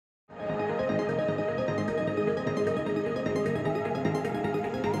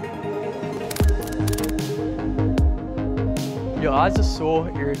Your eyes are sore,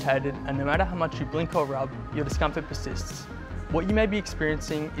 irritated, and no matter how much you blink or rub, your discomfort persists. What you may be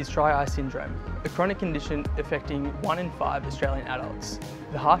experiencing is dry eye syndrome, a chronic condition affecting 1 in 5 Australian adults.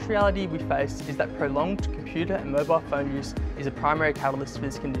 The harsh reality we face is that prolonged computer and mobile phone use is a primary catalyst for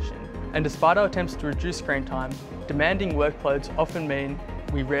this condition. And despite our attempts to reduce screen time, demanding workloads often mean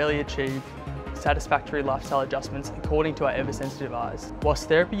we rarely achieve satisfactory lifestyle adjustments according to our ever-sensitive eyes. Whilst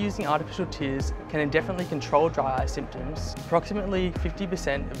therapy using artificial tears can indefinitely control dry eye symptoms, approximately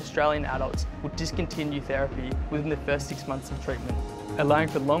 50% of Australian adults will discontinue therapy within the first 6 months of treatment, allowing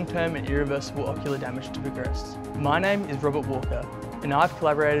for long-term and irreversible ocular damage to progress. My name is Robert Walker, and I've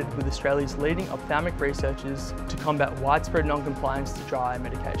collaborated with Australia's leading ophthalmic researchers to combat widespread non-compliance to dry eye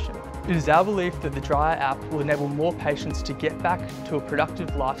medication. It is our belief that the Dry Eye app will enable more patients to get back to a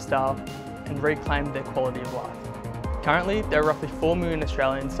productive lifestyle and reclaim their quality of life. Currently, there are roughly 4 million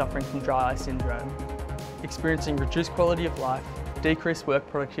Australians suffering from dry eye syndrome, experiencing reduced quality of life, decreased work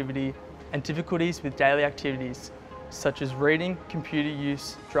productivity, and difficulties with daily activities such as reading, computer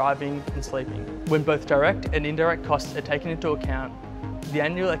use, driving, and sleeping. When both direct and indirect costs are taken into account, the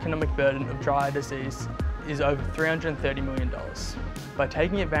annual economic burden of dry eye disease is over $330 million. By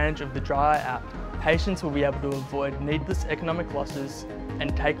taking advantage of the Dry Eye app, patients will be able to avoid needless economic losses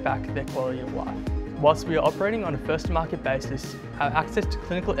and take back their quality of life. Whilst we are operating on a first-to-market basis, our access to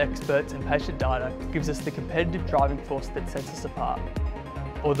clinical experts and patient data gives us the competitive driving force that sets us apart.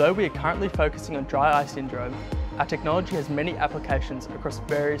 Although we are currently focusing on dry eye syndrome, our technology has many applications across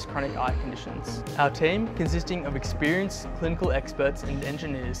various chronic eye conditions. Our team, consisting of experienced clinical experts and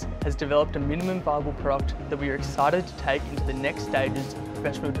engineers, has developed a minimum viable product that we are excited to take into the next stages of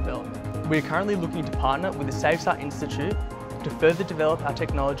professional development. We are currently looking to partner with the SafeSight Institute to further develop our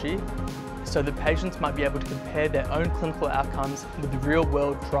technology so that patients might be able to compare their own clinical outcomes with the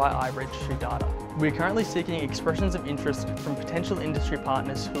real-world dry eye registry data. We are currently seeking expressions of interest from potential industry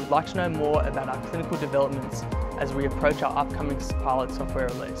partners who would like to know more about our clinical developments as we approach our upcoming pilot software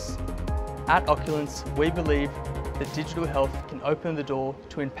release. At Oculence, we believe that digital health can open the door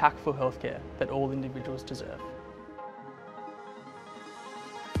to impactful healthcare that all individuals deserve.